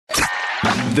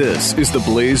This is the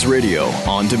Blaze Radio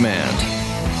on demand.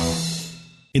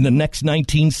 In the next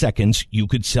 19 seconds, you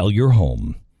could sell your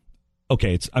home.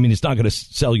 Okay, it's not going to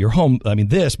sell your home.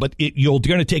 But you're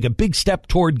going to take a big step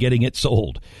toward getting it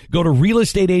sold. Go to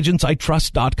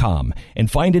realestateagentsitrust.com and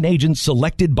find an agent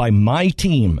selected by my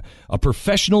team, a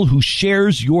professional who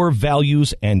shares your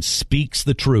values and speaks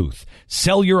the truth.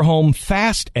 Sell your home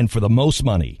fast and for the most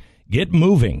money. Get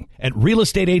moving at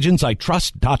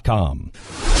realestateagentsitrust.com.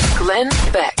 Glenn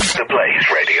Beck. The Blaze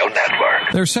Radio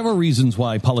Network. There are several reasons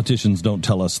why politicians don't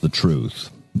tell us the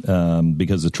truth.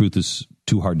 Because the truth is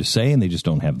too hard to say and they just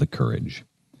don't have the courage.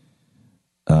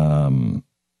 Or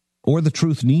the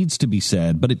truth needs to be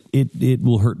said, but it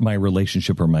will hurt my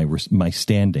relationship or my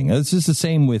standing. This is the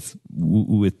same with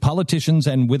politicians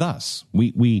and with us.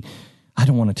 I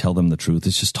don't want to tell them the truth.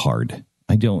 It's just hard.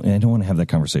 I don't want to have that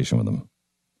conversation with them.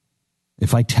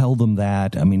 If I tell them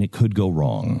that, it could go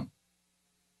wrong.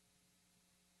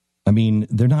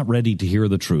 They're not ready to hear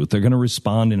the truth. They're going to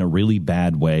respond in a really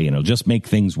bad way, and it'll just make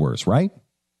things worse, right?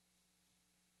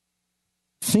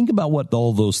 Think about what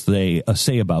all those say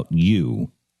about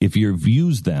you if you've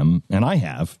used them, and I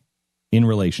have, in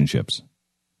relationships.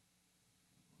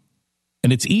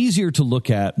 And it's easier to look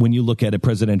at when you look at a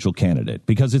presidential candidate,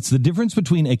 because it's the difference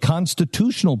between a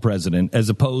constitutional president as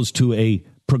opposed to a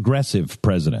progressive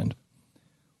president.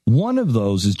 One of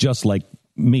those is just like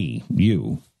me,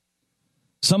 you.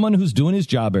 Someone who's doing his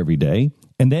job every day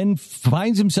and then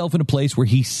finds himself in a place where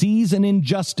he sees an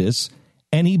injustice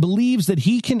and he believes that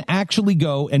he can actually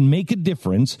go and make a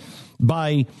difference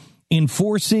by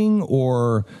enforcing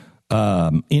or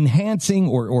enhancing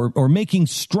or making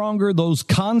stronger those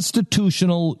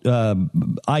constitutional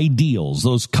ideals,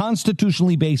 those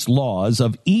constitutionally based laws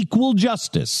of equal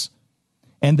justice,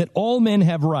 and that all men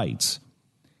have rights.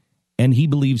 And he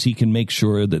believes he can make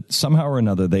sure that somehow or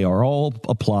another they are all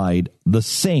applied the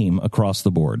same across the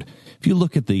board. If you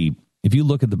look at the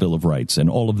Bill of Rights and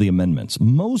all of the amendments,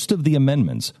 most of the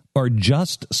amendments are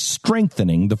just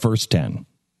strengthening the first 10.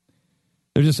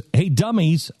 They're just, hey,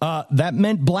 dummies, that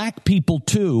meant black people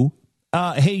too.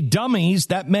 Hey, dummies,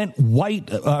 that meant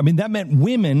that meant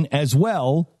women as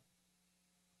well.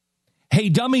 Hey,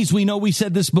 dummies, we know we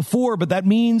said this before, but that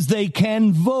means they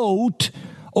can vote.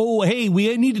 Oh, hey,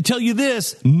 we need to tell you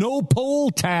this. No poll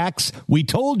tax. We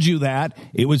told you that.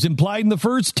 It was implied in the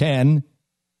first 10.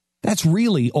 That's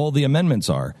really all the amendments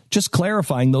are. Just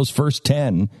clarifying those first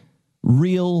 10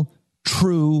 real,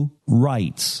 true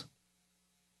rights.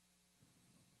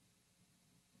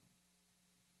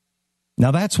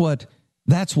 Now, that's what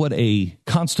a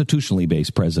constitutionally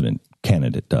based president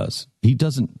candidate does. He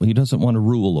doesn't want to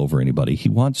rule over anybody. He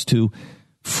wants to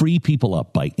free people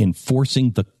up by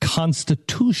enforcing the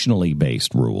constitutionally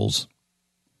based rules.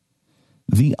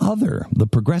 The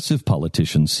progressive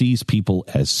politician sees people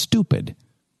as stupid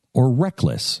or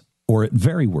reckless or at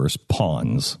very worst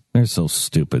pawns. They're so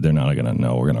stupid they're not going to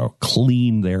know. We're going to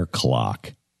clean their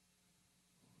clock.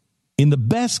 In the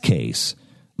best case,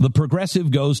 the progressive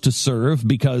goes to serve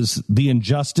because the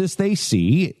injustice they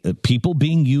see, people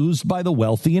being used by the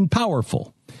wealthy and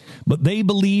powerful. But they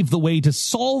believe the way to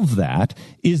solve that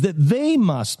is that they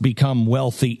must become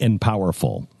wealthy and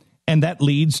powerful. And that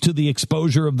leads to the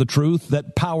exposure of the truth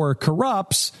that power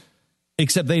corrupts,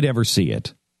 except they never see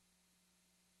it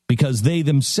because they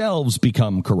themselves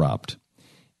become corrupt.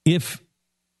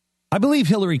 I believe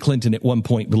Hillary Clinton at one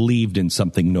point believed in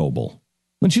something noble.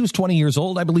 When she was 20 years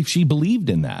old, I believe she believed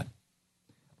in that.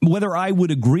 Whether I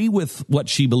would agree with what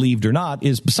she believed or not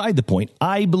is beside the point.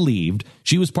 I believed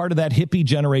she was part of that hippie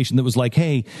generation that was like,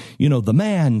 hey, the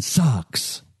man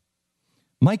sucks.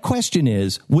 My question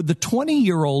is, would the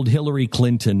 20-year-old Hillary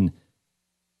Clinton,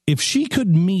 if she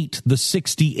could meet the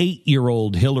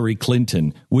 68-year-old Hillary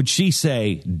Clinton, would she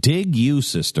say, dig you,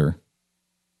 sister?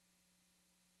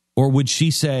 Or would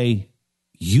she say,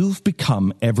 you've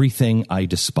become everything I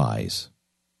despise?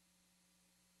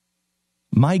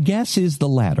 My guess is the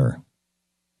latter.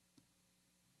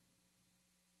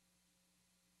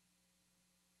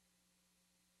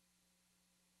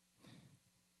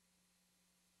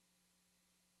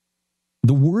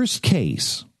 The worst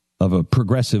case of a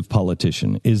progressive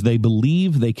politician is they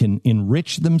believe they can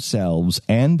enrich themselves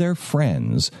and their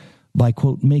friends by,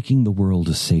 quote, making the world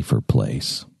a safer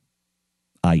place,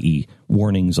 i.e.,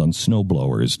 warnings on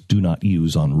snowblowers do not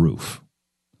use on roof.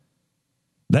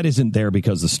 That isn't there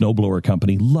because the snowblower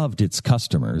company loved its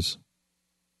customers.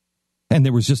 And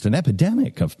there was just an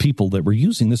epidemic of people that were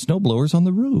using the snowblowers on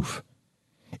the roof.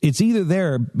 It's either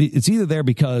there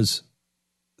because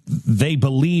they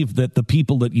believe that the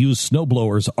people that use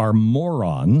snowblowers are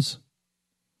morons,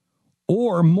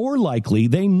 Or more likely,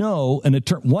 they know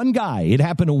one guy, it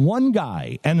happened to one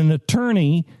guy, and an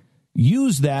attorney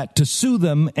used that to sue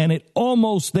them, and they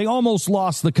almost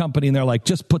lost the company, and they're like,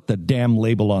 just put the damn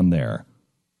label on there.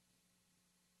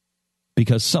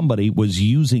 Because somebody was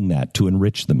using that to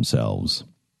enrich themselves.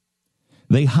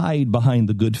 They hide behind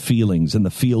the good feelings and the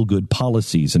feel-good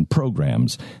policies and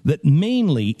programs that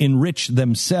mainly enrich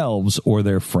themselves or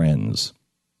their friends.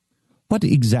 What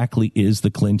exactly is the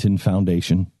Clinton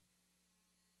Foundation?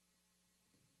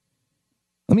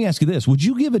 Let me ask you this. Would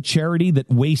you give a charity that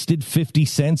wasted 50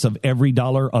 cents of every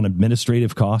dollar on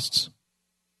administrative costs?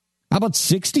 How about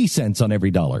 60 cents on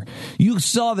every dollar? You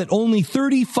saw that only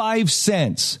 35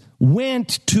 cents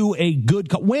went to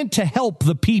went to help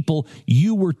the people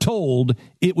you were told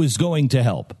it was going to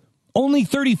help. Only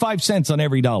 35 cents on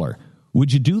every dollar.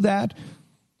 Would you do that?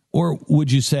 Or would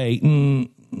you say,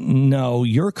 no,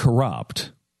 you're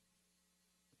corrupt?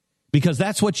 Because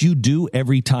that's what you do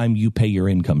every time you pay your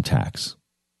income tax.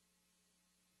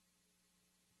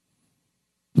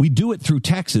 We do it through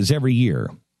taxes every year.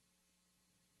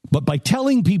 But by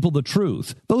telling people the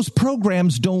truth, those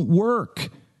programs don't work.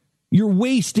 You're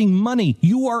wasting money.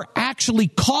 You are actually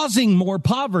causing more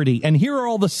poverty. And here are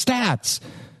all the stats.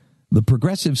 The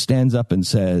progressive stands up and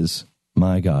says,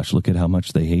 my gosh, look at how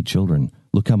much they hate children.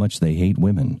 Look how much they hate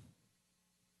women.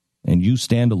 And you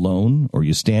stand alone, or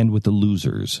you stand with the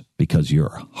losers because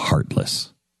you're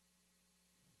heartless.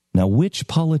 Now, which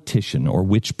politician or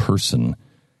which person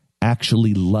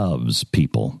actually loves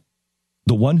people?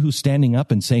 The one who's standing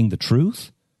up and saying the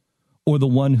truth? Or the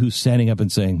one who's standing up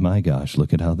and saying, my gosh,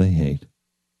 look at how they hate?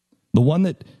 The one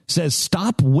that says,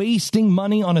 stop wasting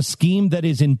money on a scheme that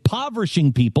is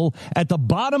impoverishing people at the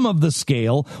bottom of the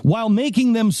scale while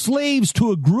making them slaves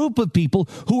to a group of people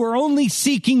who are only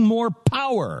seeking more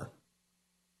power?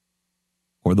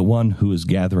 Or the one who is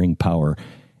gathering power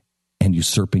and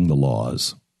usurping the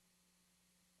laws?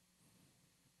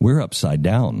 We're upside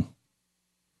down.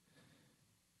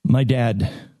 My dad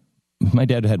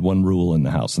had one rule in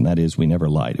the house, and that is we never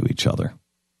lie to each other.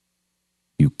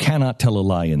 You cannot tell a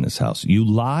lie in this house. You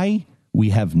lie, we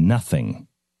have nothing.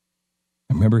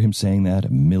 I remember him saying that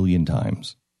 1,000,000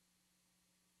 times.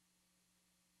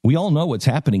 We all know what's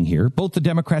happening here, both the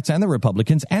Democrats and the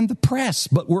Republicans and the press,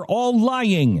 but we're all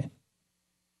lying.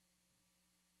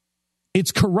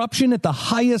 It's corruption at the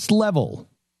highest level.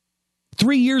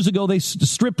 3 years ago, they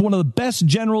stripped one of the best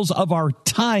generals of our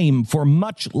time for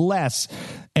much less,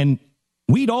 and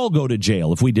we'd all go to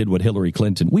jail if we did what Hillary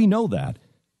Clinton. We know that.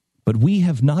 But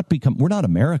we're not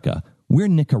America. We're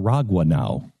Nicaragua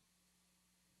now.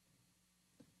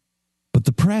 But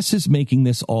the press is making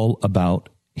this all about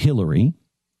Hillary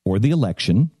or the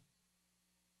election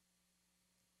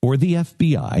or the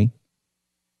FBI.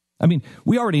 I mean,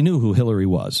 we already knew who Hillary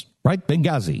was, right?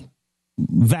 Benghazi,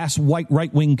 vast white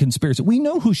right-wing conspiracy. We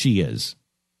know who she is.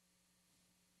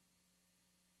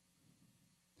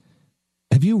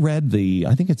 Have you read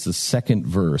I think it's the second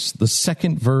verse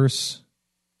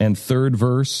and third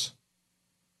verse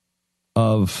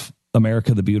of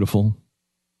America the Beautiful?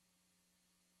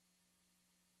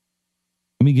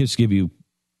 Let me give you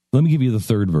the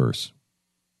third verse.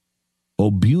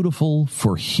 Oh, beautiful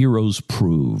for heroes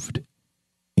proved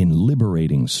in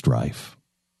liberating strife,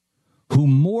 who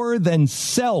more than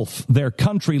self their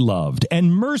country loved,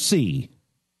 and mercy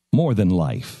more than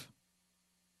life.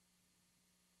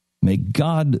 May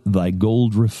God thy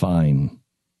gold refine,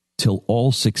 till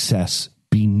all success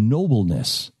be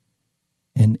nobleness,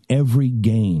 and every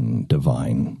gain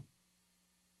divine.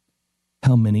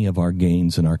 How many of our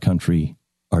gains in our country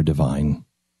are divine?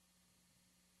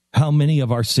 How many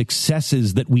of our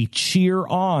successes that we cheer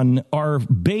on are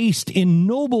based in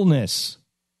nobleness?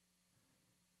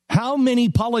 How many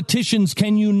politicians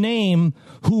can you name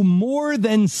who more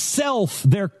than self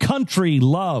their country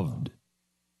loved,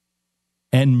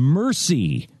 and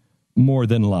mercy more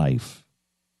than life?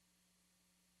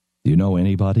 Do you know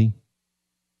anybody?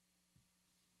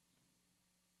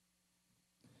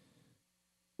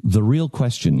 The real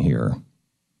question here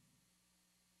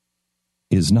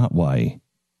is not why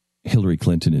Hillary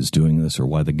Clinton is doing this or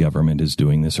why the government is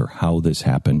doing this or how this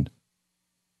happened.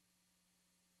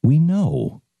 We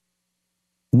know.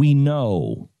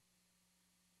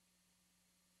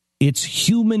 It's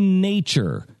human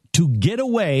nature to get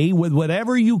away with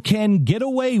whatever you can get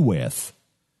away with,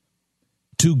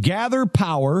 to gather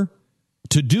power,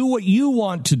 to do what you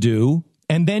want to do,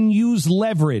 and then use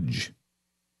leverage.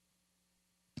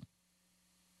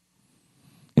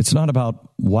 It's not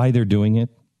about why they're doing it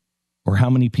or how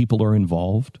many people are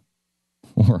involved.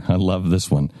 Or, I love this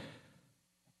one,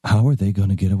 how are they going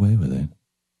to get away with it?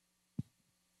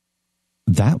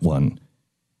 that one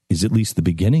is at least the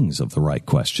beginnings of the right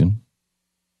question.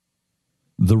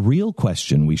 The real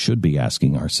question we should be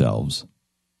asking ourselves,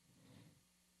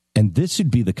 and this should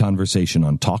be the conversation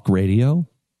on talk radio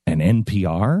and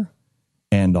NPR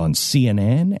and on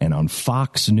CNN and on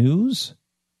Fox News.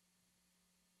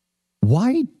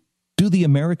 Why do the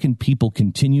American people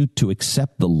continue to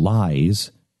accept the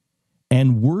lies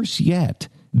and, worse yet,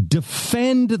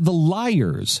 defend the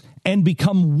liars and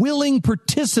become willing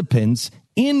participants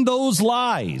in those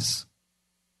lies?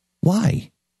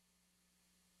 Why?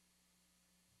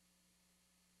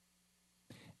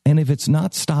 And if it's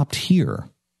not stopped here,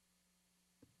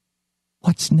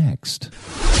 what's next?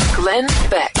 Glenn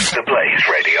Beck. The Blaze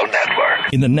Radio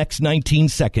Network. In the next 19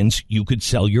 seconds, you could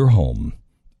sell your home.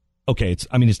 Okay, it's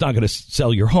not going to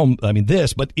sell your home,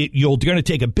 but you're going to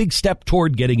take a big step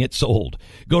toward getting it sold.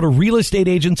 Go to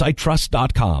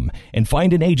realestateagentsitrust.com and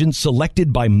find an agent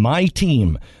selected by my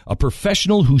team, a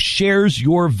professional who shares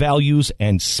your values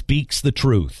and speaks the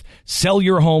truth. Sell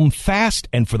your home fast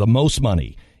and for the most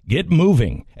money. Get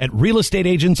moving at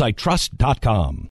realestateagentsitrust.com.